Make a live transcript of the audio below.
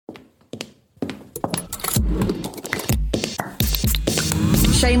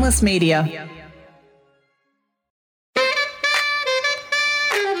Shameless Media.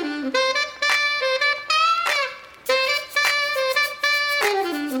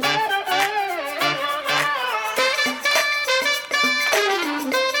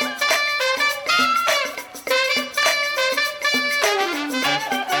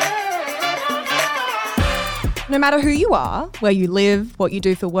 No matter who you are, where you live, what you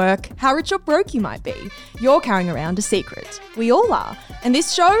do for work, how rich or broke you might be, you're carrying around a secret. We all are. And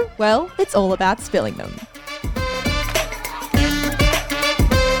this show, well, it's all about spilling them.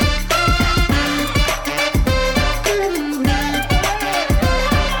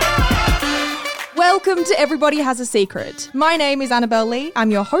 Welcome to Everybody Has a Secret. My name is Annabelle Lee.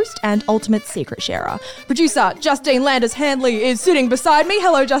 I'm your host and ultimate secret sharer. Producer Justine Landers-Handley is sitting beside me.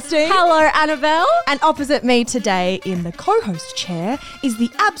 Hello, Justine. Hello, Annabelle. And opposite me today in the co-host chair is the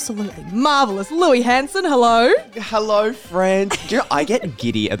absolutely marvellous Louis Hanson. Hello. Hello, friends. Do you know, I get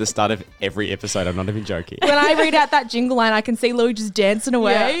giddy at the start of every episode. I'm not even joking. When I read out that jingle line, I can see Louis just dancing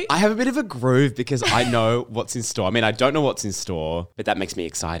away. I have a bit of a groove because I know what's in store. I mean, I don't know what's in store, but that makes me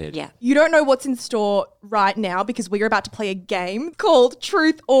excited. Yeah. You don't know what's in store right now because we are about to play a game called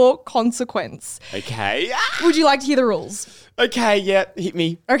Truth or Consequence. Okay. Would you like to hear the rules? Okay, yeah, hit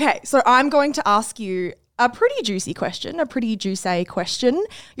me. Okay, so I'm going to ask you a pretty juicy question, a pretty juicy question.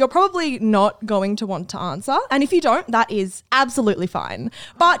 You're probably not going to want to answer. And if you don't, that is absolutely fine.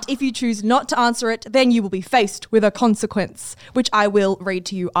 But if you choose not to answer it, then you will be faced with a consequence, which I will read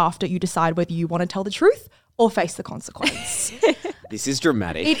to you after you decide whether you want to tell the truth or face the consequence. This is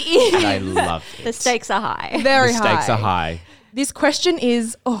dramatic. It is. And I love it. The stakes are high. Very The high. stakes are high. This question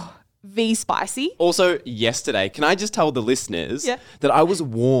is, V spicy. Also, yesterday, can I just tell the listeners Yeah. that I was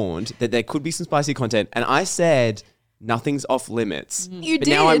warned that there could be some spicy content, and I said nothing's off limits. You but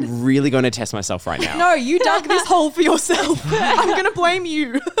did. now I'm really going to test myself right now. No, you dug this hole for yourself. I'm going to blame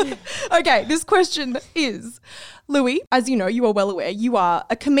you. Okay, this question is, Louis, as you know, you are well aware, you are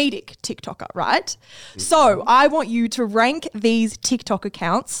a comedic TikToker, right? So I want you to rank these TikTok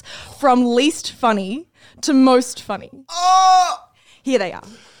accounts from least funny to most funny. Oh! Here they are.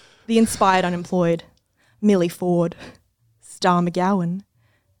 The Inspired Unemployed, Millie Ford, Star McGowan,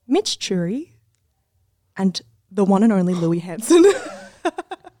 Mitch Chury, and the one and only Louis Hanson.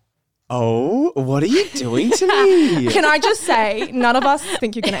 Oh, what are you doing to me? Can I just say, none of us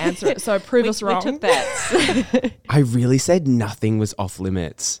think you're going to answer it, so prove us wrong. We took bets. I really said nothing was off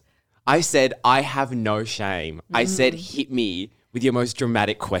limits. I said, I have no shame. I said, hit me with your most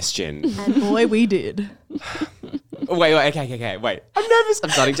dramatic question. And boy, we did. Wait, okay, wait. I'm nervous. I'm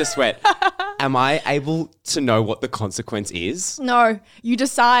starting to sweat. Am I able to know what the consequence is? No, you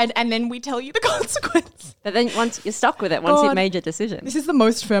decide and then we tell you the consequence. But then once you're stuck with it, once God. you've made your decision. This is the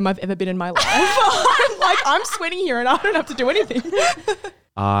most firm I've ever been in my life. I'm sweating here and I don't have to do anything.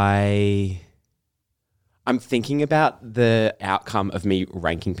 I'm thinking about the outcome of me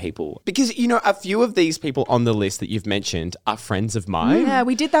ranking people. Because, you know, a few of these people on the list that you've mentioned are friends of mine. Yeah,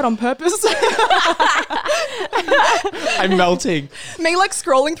 we did that on purpose. I'm melting. Me like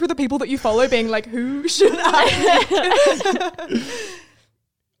scrolling through the people that you follow being like, who should I?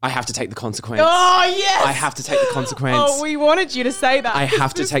 I have to take the consequence. Oh, yes. I have to take the consequence. Oh, we wanted you to say that. I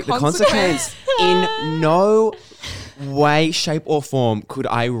have to This take the consequence. In no way, shape, or form could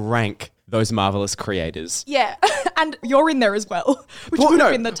I rank those marvelous creators. Yeah, and you're in there as well, which would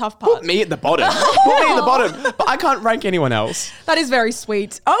have been the tough part. Put me at the bottom. Put me at the bottom. But I can't rank anyone else. That is very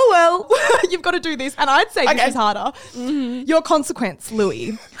sweet. Oh, well, you've got to do this. And I'd say this is harder. Your consequence,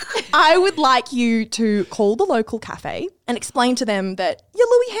 Louis. I would like you to call the local cafe and explain to them that you're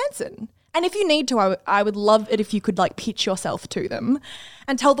Louis Hanson. And if you need to, I would love it if you could like pitch yourself to them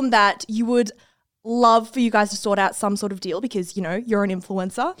and tell them that you would love for you guys to sort out some sort of deal because, you know, you're an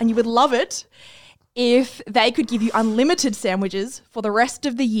influencer and you would love it if they could give you unlimited sandwiches for the rest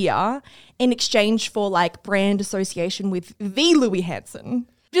of the year in exchange for like brand association with the Louis Hanson.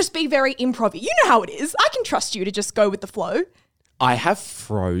 Just be very improv. You know how it is. I can trust you to just go with the flow. I have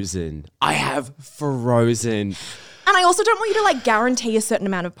frozen. And I also don't want you to like guarantee a certain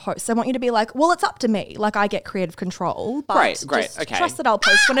amount of posts. I want you to be like, well, it's up to me. Like I get creative control, but Great, just okay. trust that I'll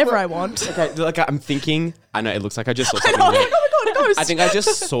post whenever I want. Okay, like I'm thinking, I know it looks like I just saw Oh something. my God, a ghost. I think I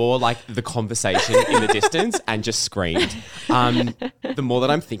just saw like the conversation in the distance and just screamed. The more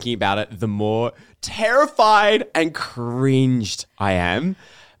that I'm thinking about it, the more terrified and cringed I am.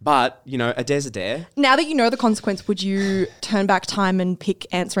 But, you know, a dare's a dare. Now that you know the consequence, would you turn back time and pick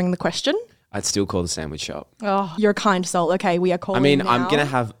answering the question? I'd still call the sandwich shop. Oh, you're a kind soul. Okay, we are calling I mean, now. I'm going to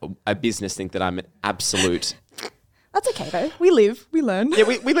have a business think that I'm an absolute That's okay though. We live, we learn. Yeah,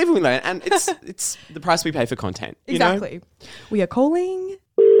 we live and we learn, and it's the price we pay for content. You know? Exactly. We are calling.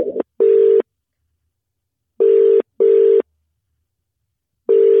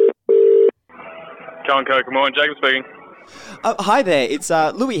 John Coke, good morning. Jacob speaking. Hi there, it's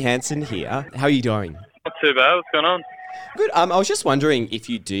Louis Hanson here. How are you doing? Not too bad. What's going on? Good. I was just wondering if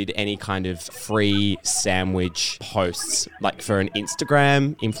you did any kind of free sandwich posts, like for an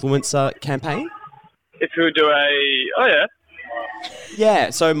Instagram influencer campaign. If you would do oh yeah, Yeah.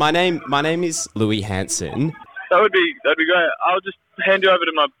 So my name is Louis Hanson. that'd be great. I'll just hand you over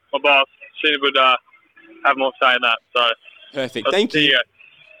to my boss. She would have more say in that. So Perfect. Thank you.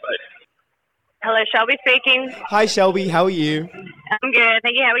 Bye. Hello, Shelby speaking. Hi Shelby. How are you? I'm good,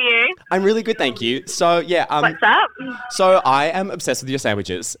 thank you. How are you? I'm really good, thank you. So yeah. What's up? So I am obsessed with your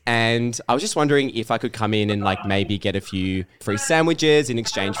sandwiches, and I was just wondering if I could come in and like maybe get a few free sandwiches in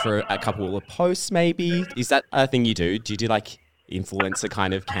exchange for a couple of posts. Maybe is that a thing you do? Do you do like influencer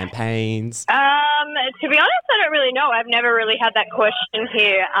kind of campaigns? To be honest, I don't really know. I've never really had that question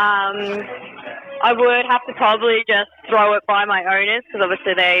here. I would have to probably just throw it by my owners because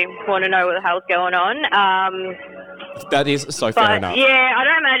obviously they want to know what the hell's going on. That is so fair But enough. yeah,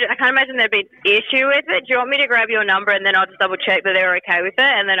 I can't imagine there'd be an issue with it. Do you want me to grab your number and then I'll just double check that they're okay with it,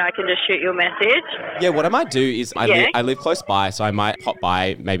 and then I can just shoot you a message? Yeah, what I might do is Yeah. I live close by, so I might pop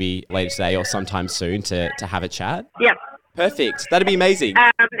by maybe later today or sometime soon to have a chat. Yeah. Perfect. That'd be amazing.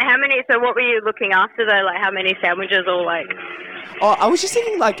 How many? So what were you looking after though? Like how many sandwiches or like? Oh, I was just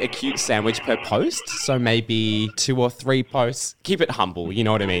thinking like a cute sandwich per post, so maybe 2 or 3 posts. Keep it humble, you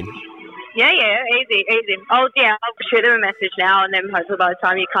know what I mean? Yeah, easy. I'll shoot them a message now, and then hopefully by the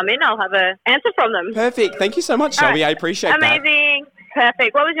time you come in, I'll have an answer from them. Perfect. Thank you so much, Shelby. All right. I appreciate Amazing.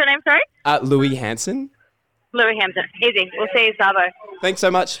 Perfect. What was your name, sorry? that. Louis Hanson. Louis Hampton. Easy. We'll see you, Savo. Thanks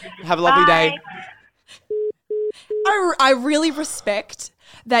so much. Have a lovely Bye. day. I really respect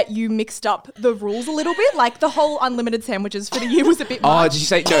that you mixed up the rules a little bit. Like the whole unlimited sandwiches for the year was a bit Oh, much. did you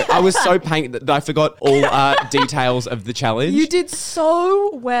say no? I was so panicked that I forgot all details of the challenge. You did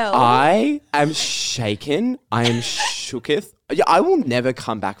so well. I am shaken. I am shooketh. Yeah, I will never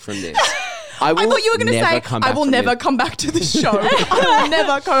come back from this. I I thought you were going to say, I will never come back to the show. I will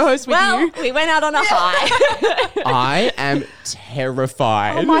never co-host with Well, you. we went out on a high. I am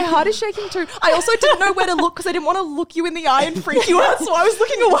terrified. Oh, my heart is shaking too. I also didn't know where to look because I didn't want to look you in the eye and freak you out, so I was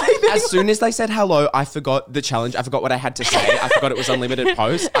looking away. As soon as they said hello, I forgot the challenge. I forgot what I had to say. I forgot it was unlimited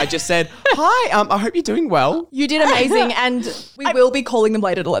posts. I just said, hi, I hope you're doing well. You did amazing, and we will be calling them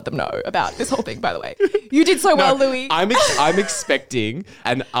later to let them know about this whole thing, by the way. You did so well, Louis. I'm expecting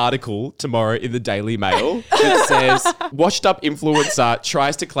an article tomorrow in the Daily Mail that says, washed up influencer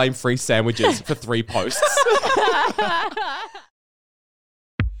tries to claim free sandwiches for 3 posts.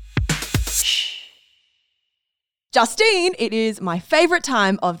 Justine, it is my favourite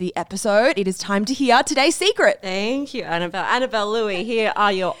time of the episode. It is time to hear today's secret. Thank you, Annabelle. Annabelle, Louis, here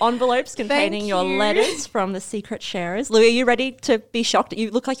are your envelopes containing your you. letters from the secret sharers. Louis, are you ready to be shocked?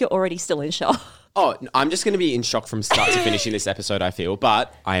 You look like you're already still in shock. Oh, I'm just going to be in shock from start to finish in this episode, I feel,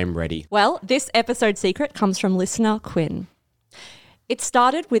 but I am ready. Well, this episode secret comes from listener Quinn. It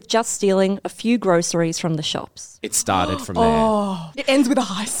started with just stealing a few groceries from the shops. It started from there. It ends with a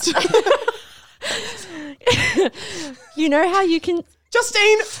heist. You know how you can...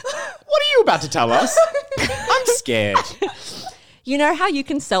 Justine, what are you about to tell us? I'm scared. You know how you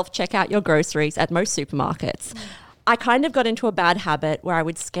can self-check out your groceries at most supermarkets? I kind of got into a bad habit where I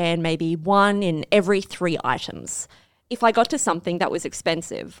would scan maybe 1 in every 3 items. If I got to something that was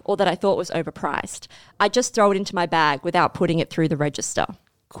expensive or that I thought was overpriced, I'd just throw it into my bag without putting it through the register.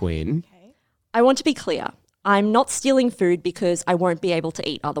 Quinn. I want to be clear. I'm not stealing food because I won't be able to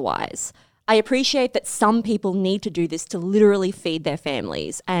eat otherwise. I appreciate that some people need to do this to literally feed their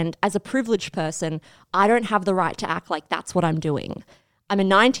families, and as a privileged person, I don't have the right to act like that's what I'm doing. I'm a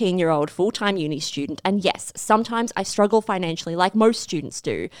 19-year-old full-time uni student, and yes, sometimes I struggle financially like most students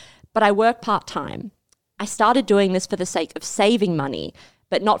do, but I work part-time. I started doing this for the sake of saving money,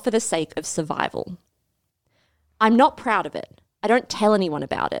 but not for the sake of survival. I'm not proud of it. I don't tell anyone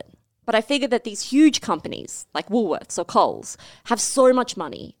about it. But I figure that these huge companies, like Woolworths or Coles, have so much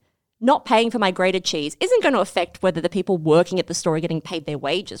money. Not paying for my grated cheese isn't going to affect whether the people working at the store are getting paid their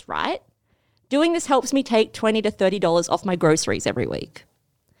wages, right? Doing this helps me take $20 to $30 off my groceries every week.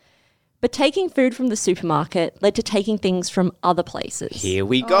 But taking food from the supermarket led to taking things from other places. Here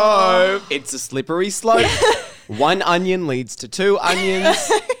we go. It's a slippery slope. 1 onion leads to 2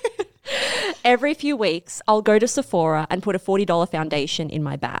 onions. Every few weeks, I'll go to Sephora and put a $40 foundation in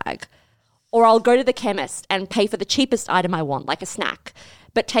my bag. Or I'll go to the chemist and pay for the cheapest item I want, like a snack.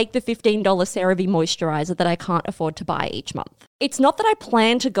 but take the $15 CeraVe moisturizer that I can't afford to buy each month. It's not that I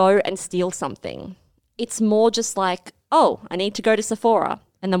plan to go and steal something. It's more just like, oh, I need to go to Sephora.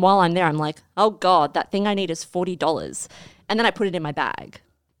 And then while I'm there, I'm like, oh God, that thing I need is $40. And then I put it in my bag.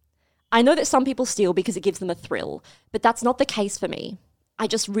 I know that some people steal because it gives them a thrill, but that's not the case for me. I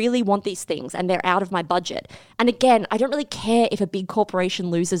just really want these things and they're out of my budget. And again, I don't really care if a big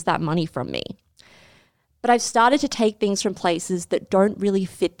corporation loses that money from me. But I've started to take things from places that don't really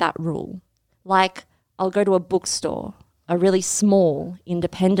fit that rule. Like, I'll go to a bookstore, a really small,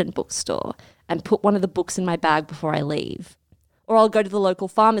 independent bookstore, and put one of the books in my bag before I leave. Or I'll go to the local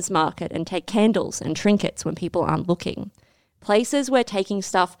farmer's market and take candles and trinkets when people aren't looking. Places where taking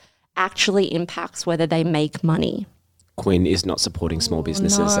stuff actually impacts whether they make money. Quinn is not supporting small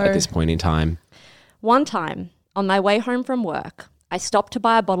businesses at this point in time. One time, on my way home from work, I stopped to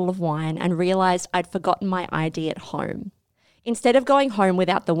buy a bottle of wine and realised I'd forgotten my ID at home. Instead of going home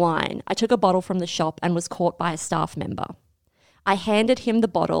without the wine, I took a bottle from the shop and was caught by a staff member. I handed him the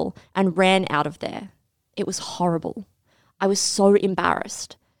bottle and ran out of there. It was horrible. I was so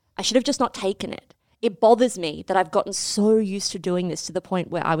embarrassed. I should have just not taken it. It bothers me that I've gotten so used to doing this to the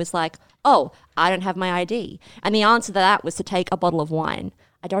point where I was like, oh, I don't have my ID. And the answer to that was to take a bottle of wine.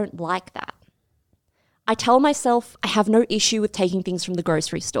 I don't like that. I tell myself I have no issue with taking things from the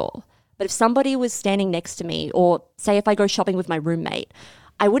grocery store. But if somebody was standing next to me, or say if I go shopping with my roommate,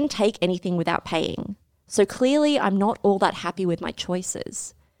 I wouldn't take anything without paying. So clearly I'm not all that happy with my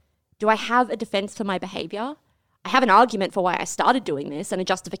choices. Do I have a defense for my behavior? I have an argument for why I started doing this and a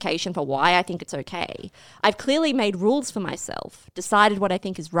justification for why I think it's okay. I've clearly made rules for myself, decided what I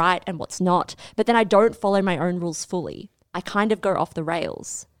think is right and what's not, but then I don't follow my own rules fully. I kind of go off the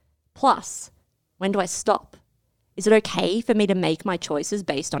rails. Plus, when do I stop? Is it okay for me to make my choices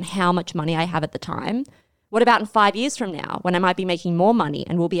based on how much money I have at the time? What about in 5 years from now, when I might be making more money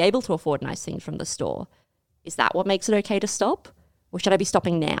and will be able to afford nice things from the store? Is that what makes it okay to stop? Or should I be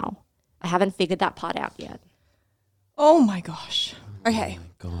stopping now? I haven't figured that part out yet. Oh my gosh. Okay.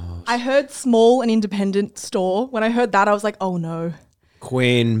 I heard small and independent store. When I heard that, I was like, oh no.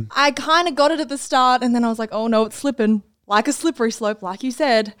 Quinn. I kind of got it at the start and then I was like, oh no, it's slipping. Like a slippery slope, like you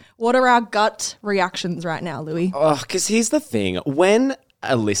said. What are our gut reactions right now, Louis? Oh, because here's the thing. When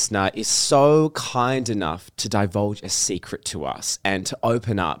a listener is so kind enough to divulge a secret to us and to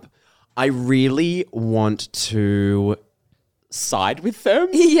open up, I really want to side with them.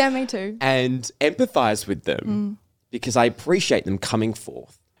 Yeah, me too. And empathize with them because I appreciate them coming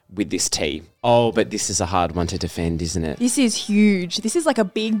forth with this tea. Oh, but this is a hard one to defend, isn't it? This is huge. This is like a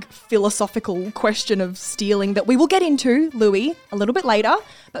big philosophical question of stealing that we will get into, Louis, a little bit later.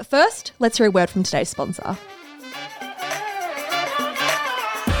 But first, let's hear a word from today's sponsor.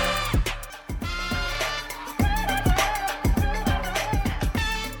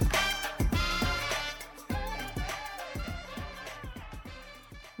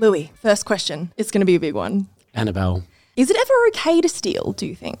 Louis, first question. It's going to be a big one. Annabelle. Is it ever okay to steal, do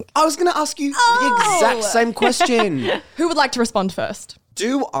you think? I was going to ask you the exact same question. Who would like to respond first?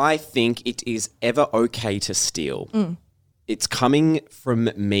 Do I think it is ever okay to steal? It's coming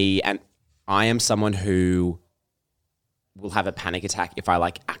from me, and I am someone who will have a panic attack if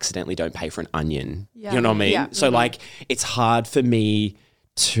I accidentally don't pay for an onion. Yeah. You know what I mean? Yeah. So it's hard for me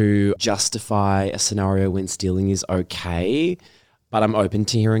to justify a scenario when stealing is okay, but I'm open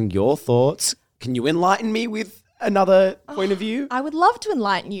to hearing your thoughts. Can you enlighten me with another point of view? I would love to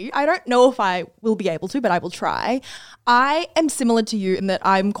enlighten you. I don't know if I will be able to, but I will try. I am similar to you in that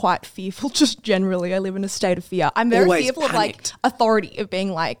I'm quite fearful just generally. I live in a state of fear. I'm very Always fearful panicked. of authority, of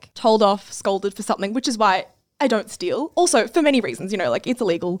being told off, scolded for something, which is why I don't steal. Also, for many reasons, it's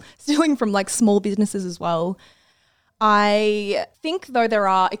illegal. Stealing from small businesses as well. I think, though, there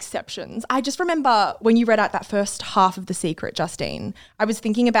are exceptions. I just remember when you read out that first half of The Secret, Justine, I was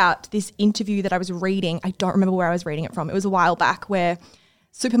thinking about this interview that I was reading. I don't remember where I was reading it from. It was a while back where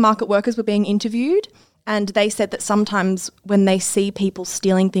supermarket workers were being interviewed and they said that sometimes when they see people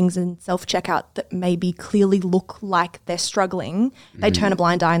stealing things in self-checkout that maybe clearly look like they're struggling, they turn a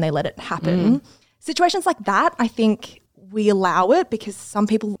blind eye and they let it happen. Situations like that, I think we allow it because some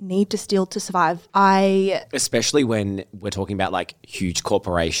people need to steal to survive. Especially when we're talking about huge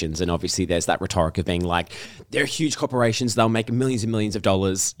corporations, and obviously there's that rhetoric of being they're huge corporations, they'll make millions and millions of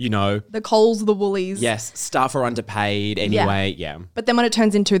dollars, The Coles, the Woolies. Yes, staff are underpaid anyway, yeah. But then when it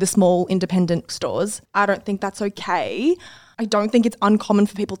turns into the small independent stores, I don't think that's okay. I don't think it's uncommon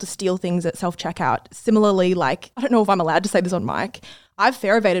for people to steal things at self-checkout. Similarly, I don't know if I'm allowed to say this on mic, I've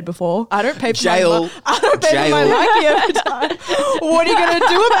fair evaded before. I don't pay for Jail. I don't pay for my Nike every time. What are you going to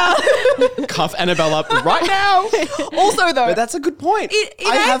do about it? Cuff Annabelle up right now. Also, though, But that's a good point. It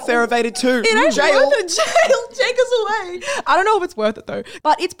I ain't- have fair evaded too. it ain't Jail. worth it. Jail. Take us away. I don't know if it's worth it though,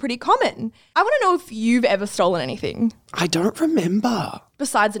 but it's pretty common. I want to know if you've ever stolen anything I don't remember.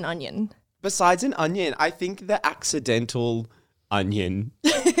 besides an onion. Besides an onion, I think the accidental onion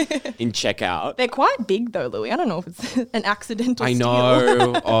in checkout. They're quite big though, Louis. I don't know if it's an accidental I steal.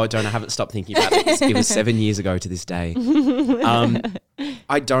 know. Oh, don't I haven't stopped thinking about it. It was 7 years ago to this day.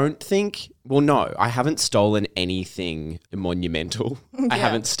 I don't think, well, no, I haven't stolen anything monumental. I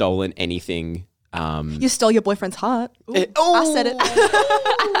haven't stolen anything. You stole your boyfriend's heart. Ooh, Oh. I said it.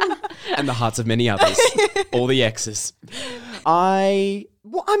 And the hearts of many others. All the exes.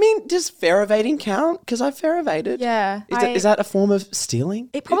 Does fair evading count? Because I fair evaded. Yeah, Is that a form of stealing?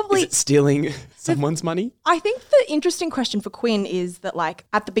 It probably- Is it stealing someone's money? I think the interesting question for Quinn is that, like,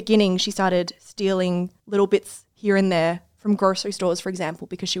 at the beginning, she started stealing little bits here and there from grocery stores, for example,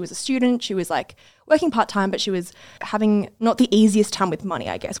 because she was a student. She was, like, working part-time, but she was having not the easiest time with money,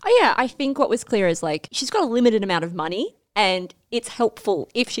 I guess. Oh, yeah, I think what was clear is like she's got a limited amount of money and it's helpful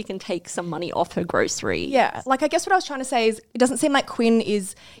if she can take some money off her grocery. Yeah, like, I guess what I was trying to say is it doesn't seem like Quinn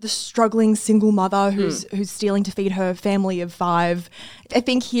is the struggling single mother who's stealing to feed her family of 5. I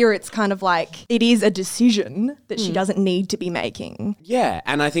think here it's kind of like it is a decision that she doesn't need to be making. Yeah,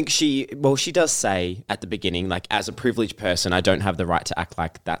 and I think she does say at the beginning, like, as a privileged person, I don't have the right to act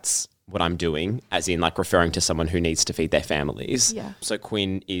like that's what I'm doing, as in, like, referring to someone who needs to feed their families. Yeah. So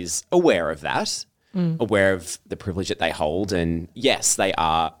Quinn is aware of that, aware of the privilege that they hold. And yes, they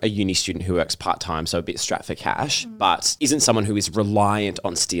are a uni student who works part-time, so a bit strapped for cash, but isn't someone who is reliant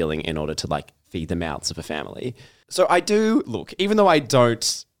on stealing in order to, like, feed the mouths of a family. So I do, look, even though I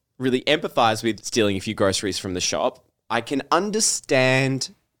don't really empathize with stealing a few groceries from the shop, I can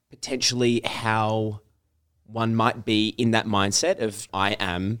understand potentially how one might be in that mindset of I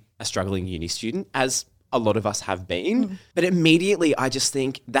am a struggling uni student, as a lot of us have been. But immediately I just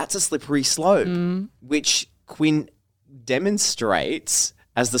think that's a slippery slope, which Quinn demonstrates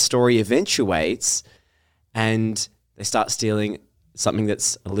as the story eventuates and they start stealing something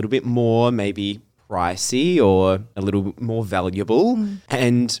that's a little bit more maybe pricey or a little more valuable.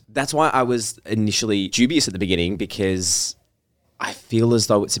 And that's why I was initially dubious at the beginning, because I feel as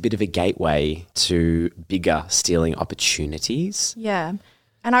though it's a bit of a gateway to bigger stealing opportunities. Yeah.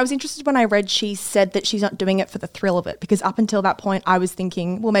 And I was interested when I read she said that she's not doing it for the thrill of it, because up until that point I was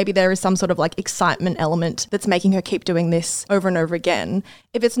thinking, well, maybe there is some sort of like excitement element that's making her keep doing this over and over again.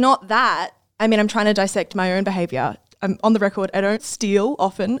 If it's not that, I mean, I'm trying to dissect my own behavior. I'm on the record, I don't steal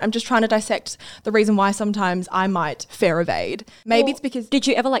often. I'm just trying to dissect the reason why sometimes I might fair evade. Maybe it's because... Did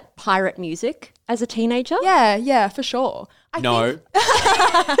you ever like pirate music as a teenager? Yeah, for sure.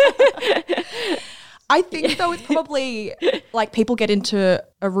 I think though it's probably like people get into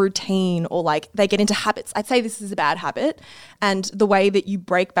a routine or like they get into habits. I'd say this is a bad habit, and the way that you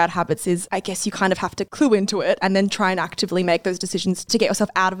break bad habits is, I guess, you kind of have to clue into it and then try and actively make those decisions to get yourself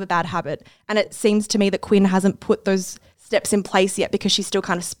out of a bad habit. And it seems to me that Quinn hasn't put those steps in place yet because she's still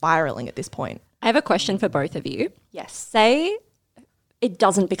kind of spiraling at this point. I have a question for both of you. Yes. Say it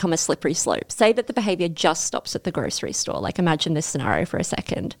doesn't become a slippery slope. Say that the behavior just stops at the grocery store. Like, imagine this scenario for a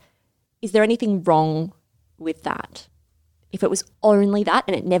second. Is there anything wrong with that? If it was only that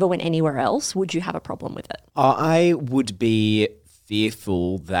and it never went anywhere else, would you have a problem with it? I would be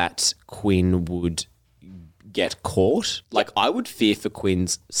fearful that Quinn would get caught. Like, I would fear for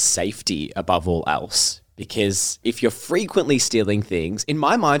Quinn's safety above all else. Because if you're frequently stealing things, in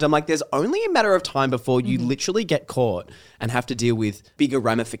my mind, I'm like, there's only a matter of time before you literally get caught and have to deal with bigger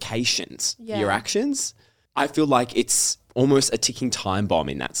ramifications for your actions. I feel like it's almost a ticking time bomb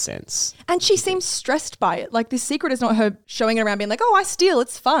in that sense. And she seems stressed by it. Like, this secret is not her showing it around being like, oh, I steal,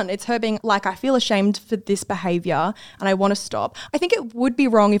 it's fun. It's her being like, I feel ashamed for this behavior and I want to stop. I think it would be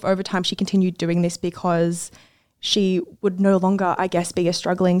wrong if over time she continued doing this because she would no longer, I guess, be a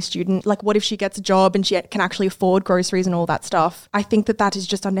struggling student. Like, what if she gets a job and she can actually afford groceries and all that stuff? I think that is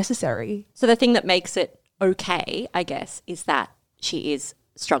just unnecessary. So the thing that makes it okay, I guess, is that she is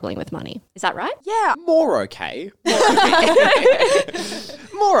struggling with money. Is that right? Yeah. More okay.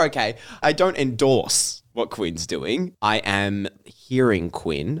 More okay. I don't endorse what Quinn's doing. I am hearing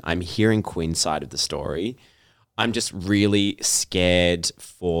Quinn. I'm hearing Quinn's side of the story. I'm just really scared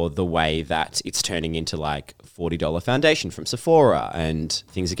for the way that it's turning into like $40 foundation from Sephora and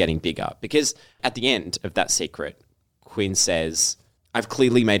things are getting bigger. Because at the end of that secret, Quinn says, I've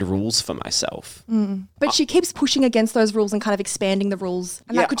clearly made rules for myself. But she keeps pushing against those rules and kind of expanding the rules,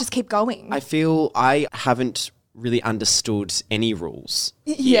 and that could just keep going. I feel I haven't really understood any rules.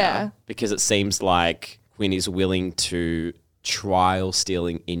 Yeah. Because it seems like Quinn is willing to trial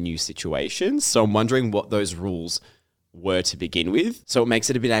stealing in new situations. So I'm wondering what those rules were to begin with. So it makes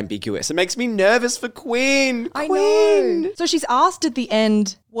it a bit ambiguous. It makes me nervous for Quinn. I know. So she's asked at the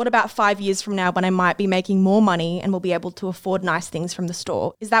end, what about 5 years from now when I might be making more money and will be able to afford nice things from the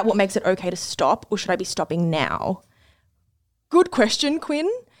store? Is that what makes it okay to stop, or should I be stopping now? Good question, Quinn.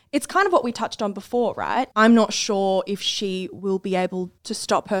 It's kind of what we touched on before, right? I'm not sure if she will be able to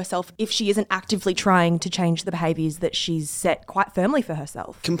stop herself if she isn't actively trying to change the behaviours that she's set quite firmly for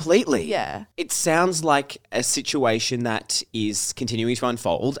herself. Completely. Yeah. It sounds like a situation that is continuing to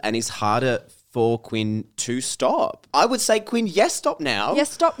unfold and is harder for Quinn to stop. I would say, Quinn, yes, stop now.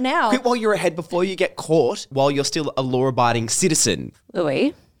 Yes, stop now. Quit while you're ahead before you get caught, while you're still a law-abiding citizen.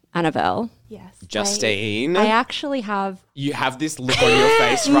 Louis, Annabelle. Yes. Justine. I actually have... You have this look on your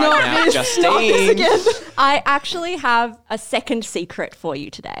face right now, Justine. Not this again. I actually have a second secret for you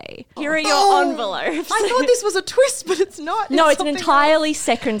today. Here are your envelopes. I thought this was a twist, but it's not. No, it's an something entirely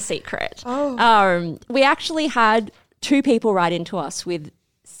second secret. We actually had 2 people write into us with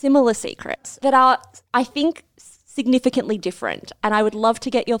similar secrets that are, I think, significantly different. And I would love to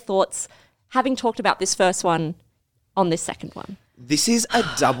get your thoughts, having talked about this first one, on this second one. This is a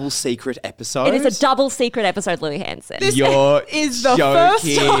double secret episode. It is a double secret episode, Louis Hansen. You're is the joking.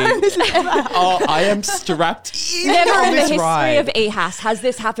 first time this has ever happened. Oh, I am strapped in Never on in the this history ride. of EHAS has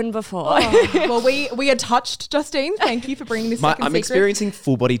this happened before. Well, we are touched, Justine. Thank you for bringing this second I'm secret. experiencing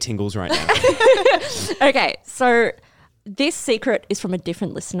full body tingles right now. Okay, so this secret is from a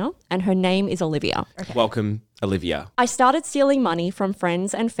different listener, and her name is Olivia. Welcome, Olivia. I started stealing money from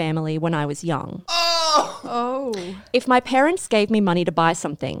friends and family when I was young. Oh. If my parents gave me money to buy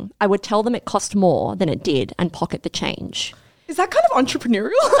something, I would tell them it cost more than it did and pocket the change. Is that kind of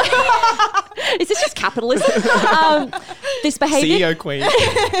entrepreneurial? Is this just capitalism? This behavior CEO Queen.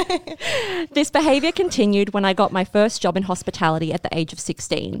 This behavior continued when I got my first job in hospitality at the age of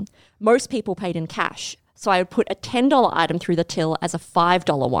 16. Most people paid in cash, so I would put a $10 item through the till as a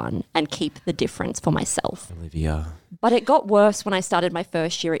 $5 one and keep the difference for myself. Olivia. But it got worse when I started my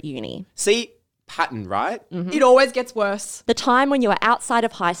first year at uni. See, pattern, right? It always gets worse. The time when you are outside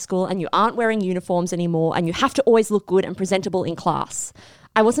of high school and you aren't wearing uniforms anymore and you have to always look good and presentable in class.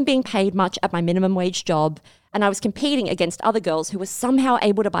 I wasn't being paid much at my minimum wage job, and I was competing against other girls who were somehow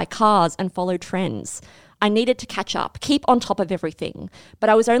able to buy cars and follow trends. I needed to catch up, keep on top of everything, but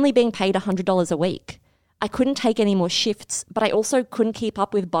I was only being paid $100 a week. I couldn't take any more shifts, but I also couldn't keep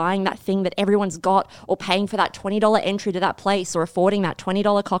up with buying that thing that everyone's got, or paying for that $20 entry to that place, or affording that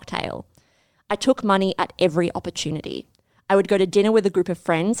 $20 cocktail. I took money at every opportunity. I would go to dinner with a group of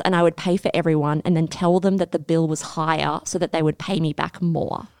friends and I would pay for everyone and then tell them that the bill was higher so that they would pay me back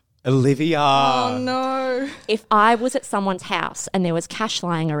more. Olivia. Oh, no. If I was at someone's house and there was cash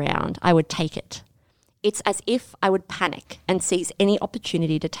lying around, I would take it. It's as if I would panic and seize any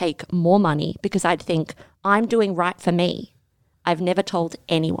opportunity to take more money because I'd think, I'm doing right for me. I've never told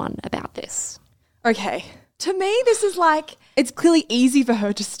anyone about this. Okay. To me, this is like, it's clearly easy for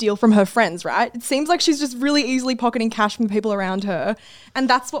her to steal from her friends, right? It seems like she's just really easily pocketing cash from the people around her. And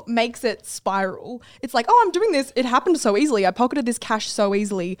that's what makes it spiral. It's like, oh, I'm doing this. It happened so easily. I pocketed this cash so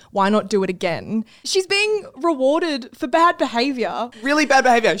easily. Why not do it again? She's being rewarded for bad behavior. Really bad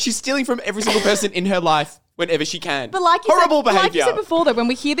behavior. She's stealing from every single person in her life whenever she can. But like you Horrible said, behavior. like you said before, though, when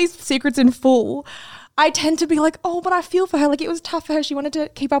we hear these secrets in full, I tend to be like, oh, but I feel for her. Like, it was tough for her. She wanted to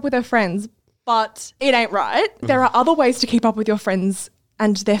keep up with her friends. But it ain't right. There are other ways to keep up with your friends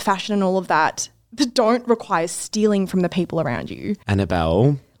and their fashion and all of that don't require stealing from the people around you.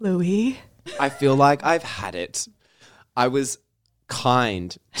 Annabelle, Louis. I feel like I've had it. I was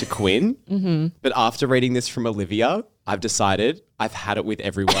kind to Quinn, but after reading this from Olivia, I've decided I've had it with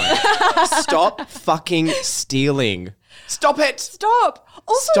everyone. Stop fucking stealing. Stop it. Stop.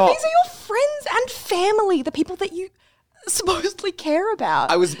 Also, Stop. these are your friends and family, the people that you supposedly care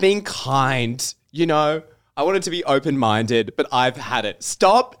about. I was being kind, you know. I wanted to be open-minded, but I've had it.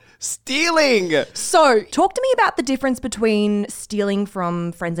 Stop stealing. So, talk to me about the difference between stealing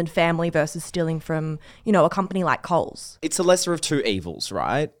from friends and family versus stealing from, you know, a company like Coles. It's a lesser of two evils,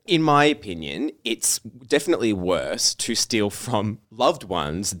 right? In my opinion, it's definitely worse to steal from loved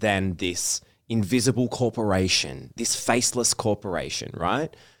ones than this invisible corporation, this faceless corporation,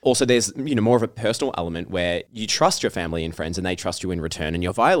 right? Also, there's, you know, more of a personal element where you trust your family and friends and they trust you in return and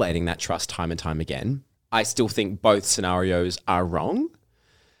you're violating that trust time and time again. I still think both scenarios are wrong.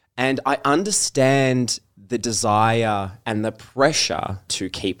 And I understand the desire and the pressure to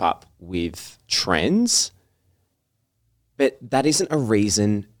keep up with trends, but that isn't a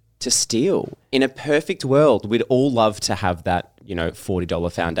reason to steal. In a perfect world, we'd all love to have that,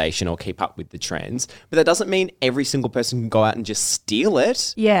 $40 foundation or keep up with the trends. But that doesn't mean every single person can go out and just steal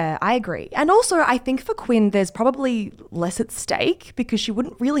it. Yeah, I agree. And also, I think for Quinn, there's probably less at stake because she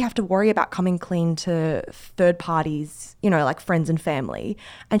wouldn't really have to worry about coming clean to third parties, like friends and family.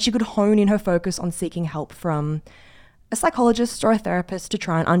 And she could hone in her focus on seeking help from a psychologist or a therapist to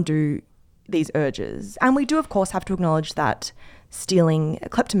try and undo these urges. And we do, of course, have to acknowledge that stealing,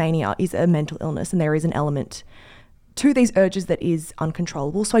 kleptomania, is a mental illness and there is an element to these urges that is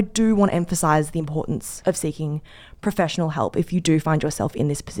uncontrollable. So I do want to emphasize the importance of seeking professional help if you do find yourself in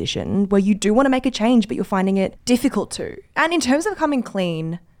this position where you do want to make a change but you're finding it difficult to. And in terms of coming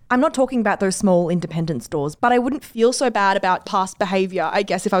clean, I'm not talking about those small independent stores, but I wouldn't feel so bad about past behaviour, I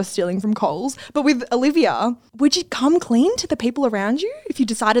guess, if I was stealing from Coles. But with Olivia, would you come clean to the people around you if you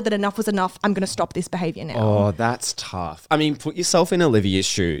decided that enough was enough, I'm going to stop this behaviour now? Oh, that's tough. I mean, put yourself in Olivia's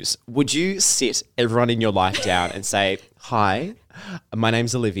shoes. Would you sit everyone in your life down and say, hi, my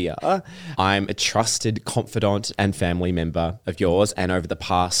name's Olivia. I'm a trusted confidant and family member of yours. And over the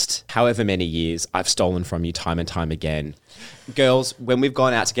past however many years, I've stolen from you time and time again. Girls, when we've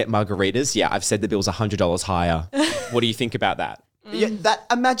gone out to get margaritas, I've said the bill's $100 higher. What do you think about that? Yeah,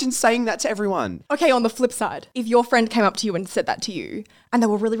 imagine saying that to everyone. Okay, on the flip side, if your friend came up to you and said that to you and they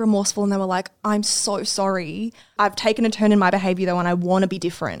were really remorseful and they were like, I'm so sorry. I've taken a turn in my behaviour though and I want to be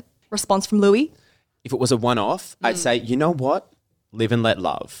different. Response from Louis? If it was a one-off, I'd say, you know what? Live and let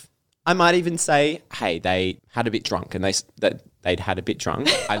love. I might even say, hey, they had a bit drunk and they'd had a bit drunk.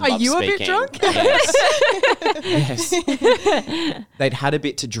 Are you speaking. A bit drunk? Yes. Yes. They'd had a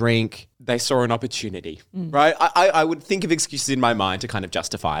bit to drink. They saw an opportunity, right? I would think of excuses in my mind to kind of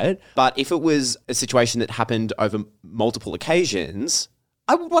justify it. But if it was a situation that happened over multiple occasions,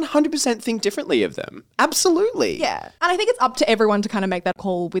 I would 100% think differently of them. Absolutely. Yeah. And I think it's up to everyone to kind of make that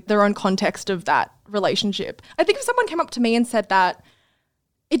call with their own context of that relationship. I think if someone came up to me and said that,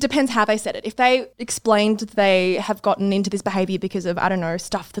 it depends how they said it. If they explained that they have gotten into this behaviour because of, I don't know,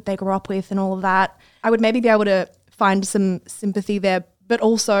 stuff that they grew up with and all of that, I would maybe be able to find some sympathy there. But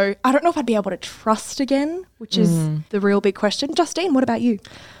also, I don't know if I'd be able to trust again, which is the real big question. Justine, what about you?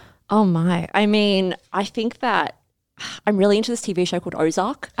 Oh my. I mean, I think that I'm really into this TV show called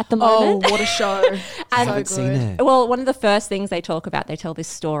Ozark at the moment. Oh, what a show. I haven't seen it. Well, one of the first things they talk about, they tell this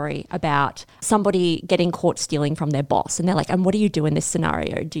story about somebody getting caught stealing from their boss. And they're like, and what do you do in this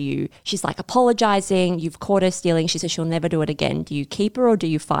scenario? She's like apologizing. You've caught her stealing. She says she'll never do it again. Do you keep her or do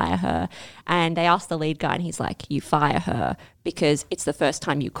you fire her? And they ask the lead guy and he's like, you fire her because it's the first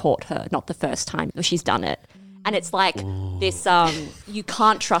time you caught her, not the first time she's done it. And it's like this, you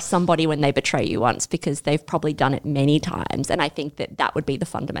can't trust somebody when they betray you once because they've probably done it many times. And I think that would be the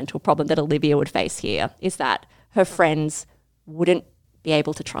fundamental problem that Olivia would face here, is that her friends wouldn't be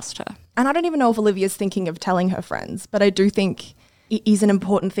able to trust her. And I don't even know if Olivia's thinking of telling her friends, but I do think it is an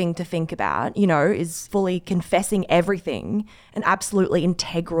important thing to think about, is fully confessing everything, an absolutely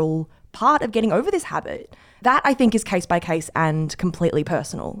integral part of getting over this habit. That, I think, is case by case and completely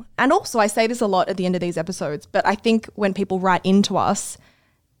personal. And also, I say this a lot at the end of these episodes, but I think when people write into us,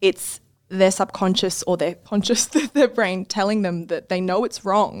 it's their subconscious or their conscious, their brain telling them that they know it's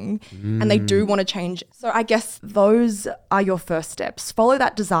wrong and they do want to change. So I guess those are your first steps. Follow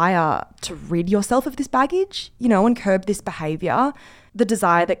that desire to rid yourself of this baggage, and curb this behaviour, the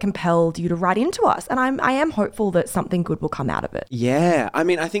desire that compelled you to write into us. And I am hopeful that something good will come out of it. Yeah. I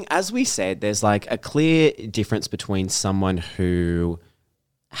mean, I think as we said, there's like a clear difference between someone who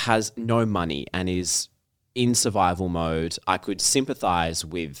has no money and is in survival mode. I could sympathise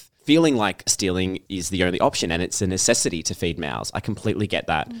with feeling like stealing is the only option and it's a necessity to feed mouths. I completely get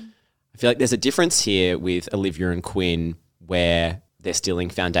that. I feel like there's a difference here with Olivia and Quinn where they're stealing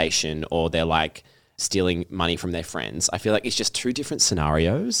foundation or they're like stealing money from their friends. I feel like it's just two different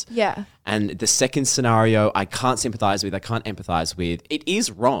scenarios. Yeah. And the second scenario, I can't sympathise with, I can't empathise with. It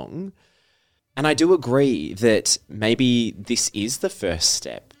is wrong. And I do agree that maybe this is the first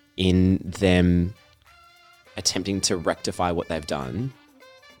step in them attempting to rectify what they've done,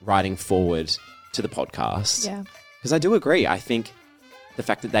 writing forward to the podcast. Yeah. Because I do agree. I think the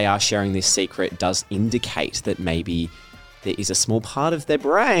fact that they are sharing this secret does indicate that maybe there is a small part of their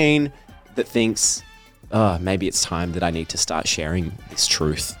brain that thinks, maybe it's time that I need to start sharing this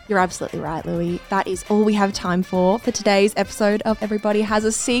truth. You're absolutely right, Louis. That is all we have time for today's episode of Everybody Has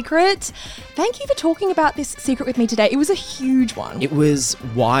a Secret. Thank you for talking about this secret with me today. It was a huge one. It was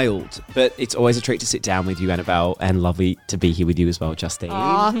wild, but it's always a treat to sit down with you, Annabelle, and lovely to be here with you as well, Justine.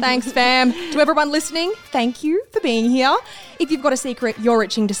 Aw, thanks, fam. To everyone listening, thank you for being here. If you've got a secret you're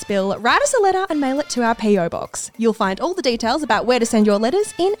itching to spill, write us a letter and mail it to our P.O. box. You'll find all the details about where to send your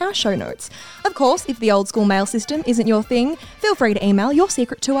letters in our show notes. Of course, if the old school mail system isn't your thing, feel free to email your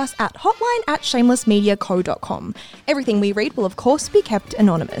secret to us at hotline@shamelessmediaco.com. Everything we read will, of course, be kept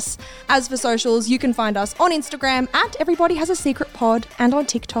anonymous. As for socials, you can find us on Instagram at Everybody Has a Secret Pod and on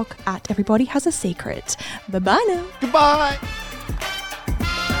TikTok at Everybody Has a Secret. Bye-bye now. Goodbye.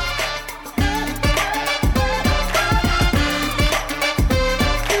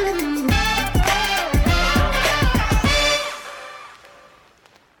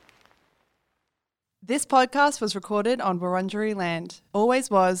 This podcast was recorded on Wurundjeri land. Always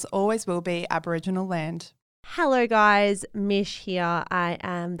was, always will be Aboriginal land. Hello guys, Mish here. I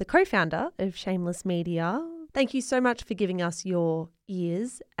am the co-founder of Shameless Media. Thank you so much for giving us your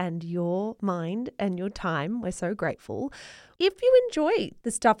ears and your mind and your time. We're so grateful. If you enjoy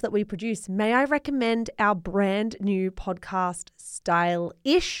the stuff that we produce, may I recommend our brand new podcast,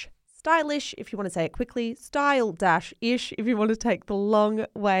 Style-ish. Stylish, if you want to say it quickly, Style-ish, if you want to take the long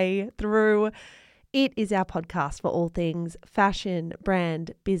way through. It is our podcast for all things fashion,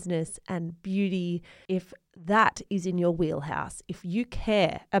 brand, business, and beauty. If that is in your wheelhouse, if you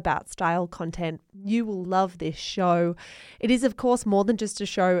care about style content, you will love this show. It is, of course, more than just a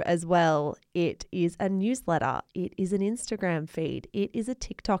show as well. It is a newsletter. It is an Instagram feed. It is a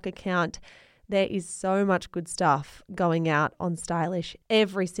TikTok account. There is so much good stuff going out on Stylish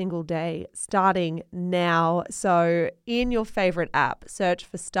every single day, starting now. So in your favorite app, search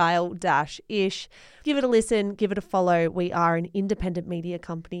for Style-ish. Give it a listen, give it a follow. We are an independent media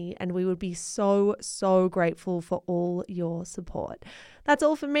company and we would be so, so grateful for all your support. That's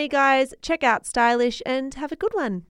all from me, guys. Check out Stylish and have a good one.